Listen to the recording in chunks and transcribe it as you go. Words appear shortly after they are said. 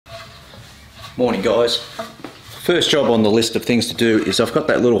Morning guys. First job on the list of things to do is I've got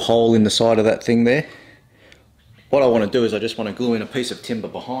that little hole in the side of that thing there. What I want to do is I just want to glue in a piece of timber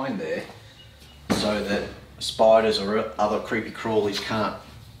behind there so that spiders or other creepy crawlies can't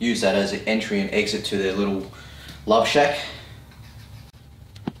use that as an entry and exit to their little love shack.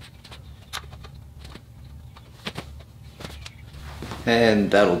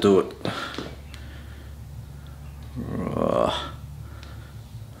 And that'll do it.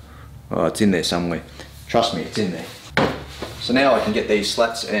 Oh, it's in there somewhere. Trust me, it's in there. So now I can get these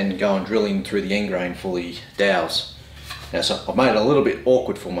slats and go and drill in through the end grain for the dowels. Now, so I've made it a little bit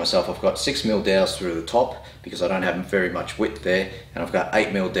awkward for myself. I've got 6mm dowels through the top because I don't have very much width there, and I've got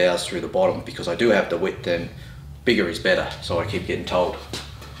 8mm dowels through the bottom because I do have the width and bigger is better, so I keep getting told.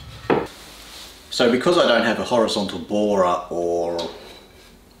 So because I don't have a horizontal borer or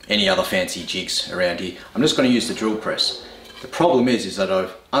any other fancy jigs around here, I'm just going to use the drill press. The problem is that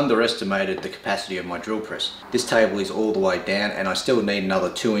I've underestimated the capacity of my drill press. This table is all the way down and I still need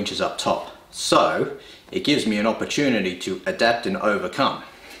another 2 inches up top. So it gives me an opportunity to adapt and overcome.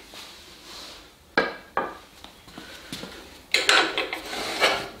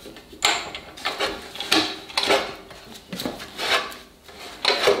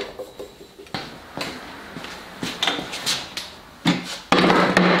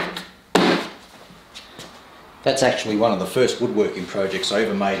 That's actually one of the first woodworking projects I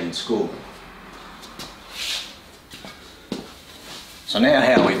ever made in school. So now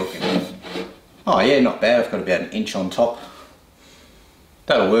how are we looking? Oh yeah, not bad. I've got about 1 inch on top.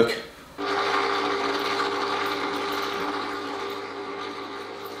 That'll work.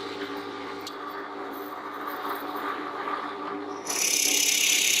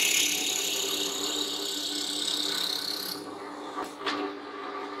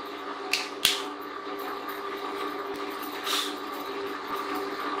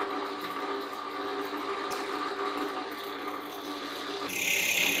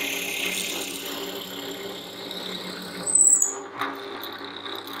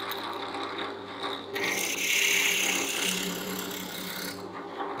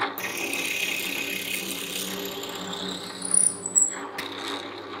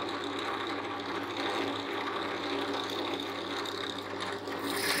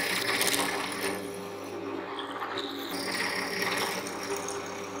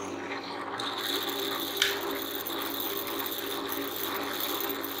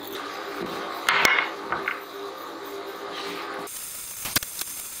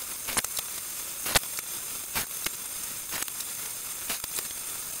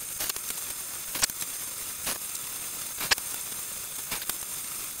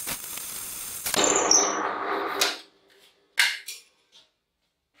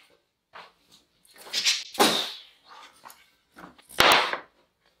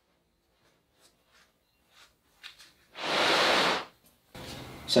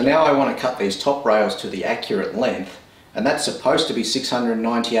 So now I want to cut these top rails to the accurate length, and that's supposed to be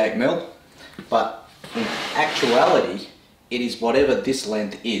 698mm, but in actuality it is whatever this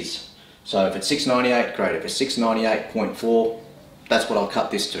length is. So if it's 698, great. If it's 698.4, that's what I'll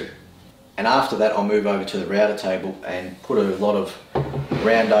cut this to. And after that I'll move over to the router table and put a lot of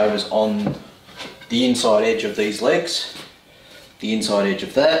roundovers on the inside edge of these legs, the inside edge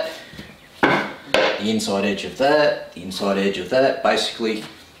of that, the inside edge of that, the inside edge of that. Basically,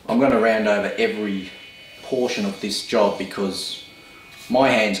 I'm going to round over every portion of this job because my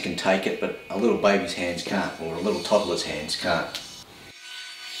hands can take it, but a little baby's hands can't, or a little toddler's hands can't.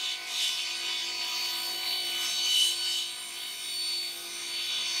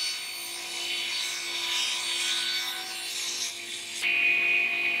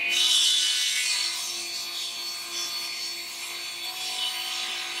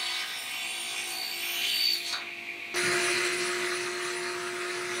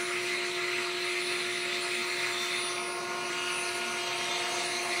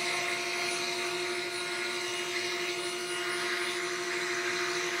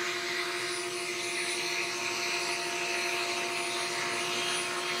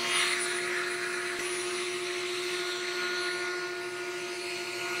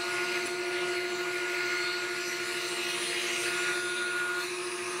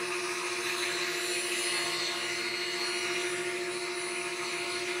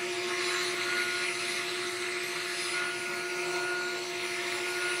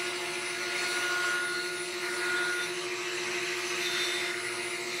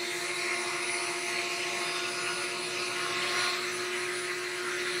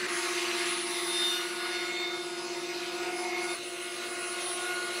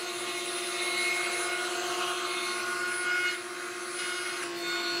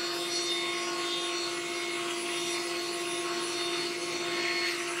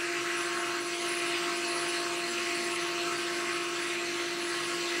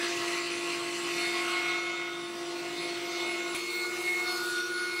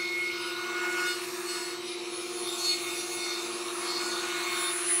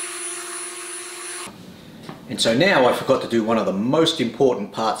 And so now I forgot to do one of the most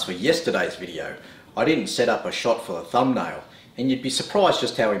important parts for yesterday's video. I didn't set up a shot for the thumbnail, and you'd be surprised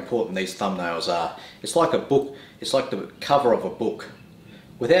just how important these thumbnails are. It's like a book, it's like the cover of a book.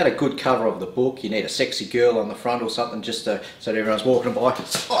 Without a good cover of the book, you need a sexy girl on the front or something just so that everyone's walking by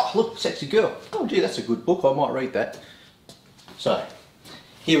and oh look, sexy girl, oh gee, that's a good book, I might read that. So,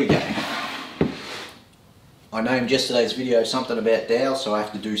 here we go. I named yesterday's video something about dowels, so I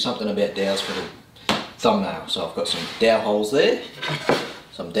have to do something about dowels for the thumbnail. So I've got some dowel holes there,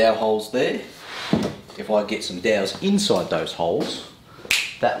 some dowel holes there. If I get some dowels inside those holes,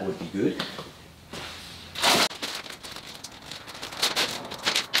 that would be good.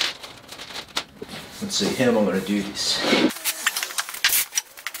 Let's see, how am I going to do this?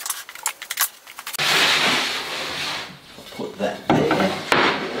 Put that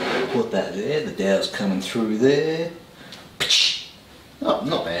there, put that there, the dowel's coming through there. Oh,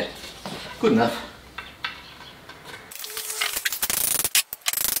 not bad, good enough.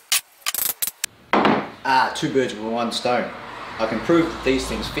 Ah, two birds with one stone. I can prove that these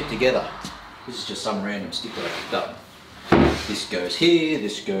things fit together. This is just some random stick that I picked up. This goes here,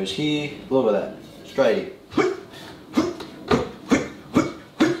 this goes here. Look at that. Straight in.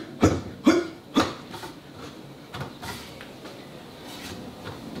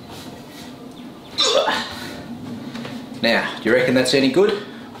 Now, do you reckon that's any good?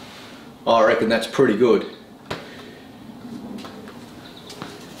 I reckon that's pretty good.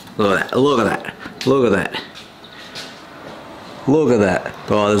 Look at that, look at that. Look at that. Look at that.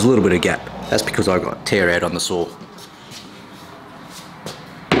 Oh, there's a little bit of gap. That's because I got tear out on the saw.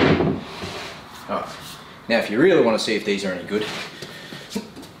 Alright. Now if you really want to see if these are any good,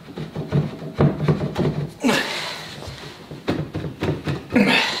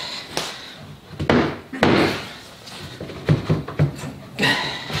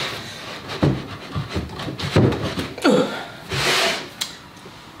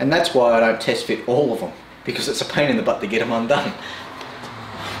 and that's why I don't test fit all of them, because it's a pain in the butt to get them undone.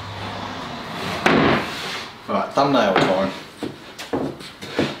 Alright, thumbnail time.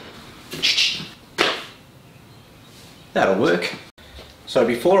 That'll work. So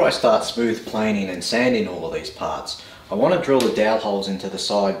before I start smooth planing and sanding all of these parts, I want to drill the dowel holes into the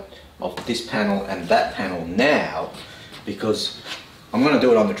side of this panel and that panel now, because I'm going to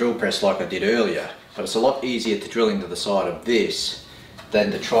do it on the drill press like I did earlier, but it's a lot easier to drill into the side of this than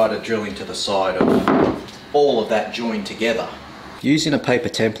to try to drill into the side of all of that joined together. Using a paper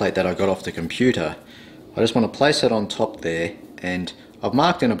template that I got off the computer, I just want to place it on top there, and I've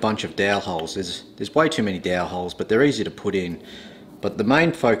marked in a bunch of dowel holes. There's way too many dowel holes, but they're easy to put in. But the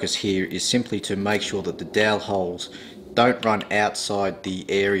main focus here is simply to make sure that the dowel holes don't run outside the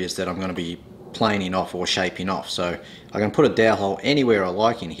areas that I'm going to be planing off or shaping off. So I can put a dowel hole anywhere I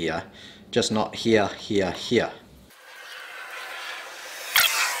like in here, just not here, here, here.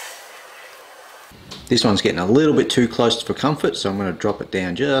 This one's getting a little bit too close for comfort, so I'm going to drop it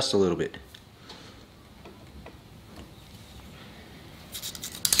down just a little bit.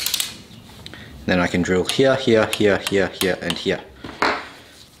 Then I can drill here, here, here, here, here, and here.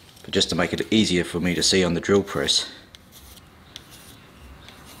 But just to make it easier for me to see on the drill press.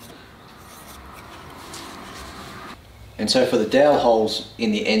 And so for the dowel holes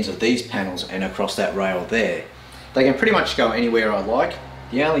in the ends of these panels and across that rail there, they can pretty much go anywhere I like.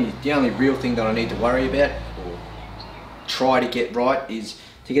 The only real thing that I need to worry about, or try to get right, is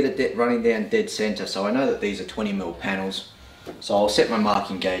to get it running down dead center. So I know that these are 20mm panels, so I'll set my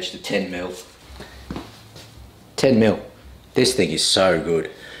marking gauge to 10mm. 10mm. This thing is so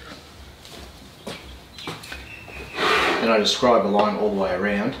good. And I describe a line all the way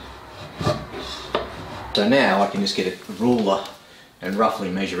around. So now I can just get a ruler and roughly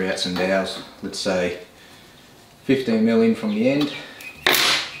measure out some dowels. Let's say 15mm in from the end.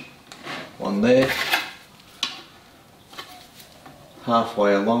 One there.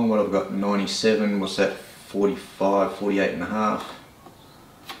 Halfway along, what I've got, 97, what's that, 45, 48 and a half.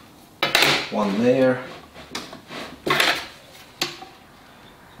 One there.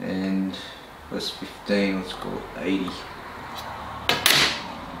 And that's 15, let's call it 80.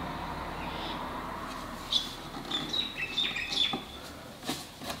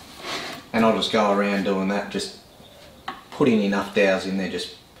 And I'll just go around doing that, just putting enough dowels in there,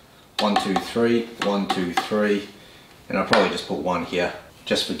 just 1, 2, 3, 1, 2, 3, and I'll probably just put one here,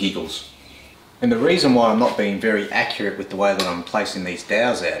 just for giggles. And the reason why I'm not being very accurate with the way that I'm placing these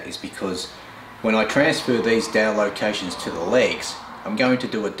dowels out is because when I transfer these dowel locations to the legs, I'm going to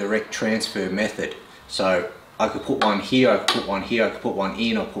do a direct transfer method. So I could put one here, I could put one here, I could put one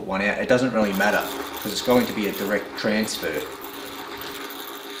in, or put one out. It doesn't really matter, because it's going to be a direct transfer.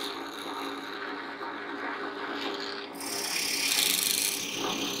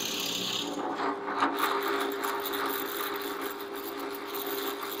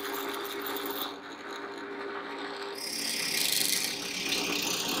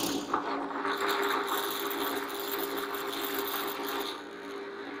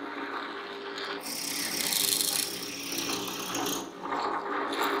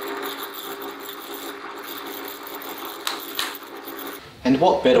 And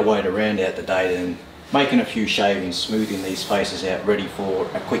what better way to round out the day than making a few shavings, smoothing these faces out, ready for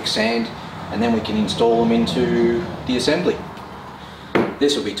a quick sand, and then we can install them into the assembly.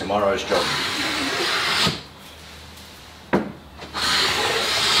 This will be tomorrow's job.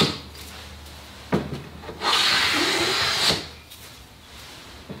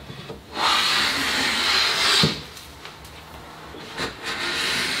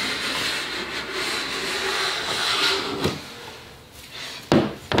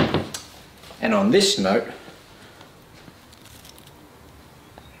 And on this note,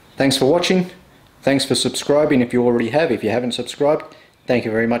 thanks for watching, thanks for subscribing if you already have. If you haven't subscribed, thank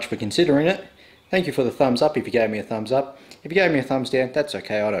you very much for considering it. Thank you for the thumbs up if you gave me a thumbs up. If you gave me a thumbs down, that's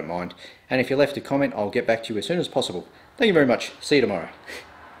okay, I don't mind. And if you left a comment, I'll get back to you as soon as possible. Thank you very much. See you tomorrow.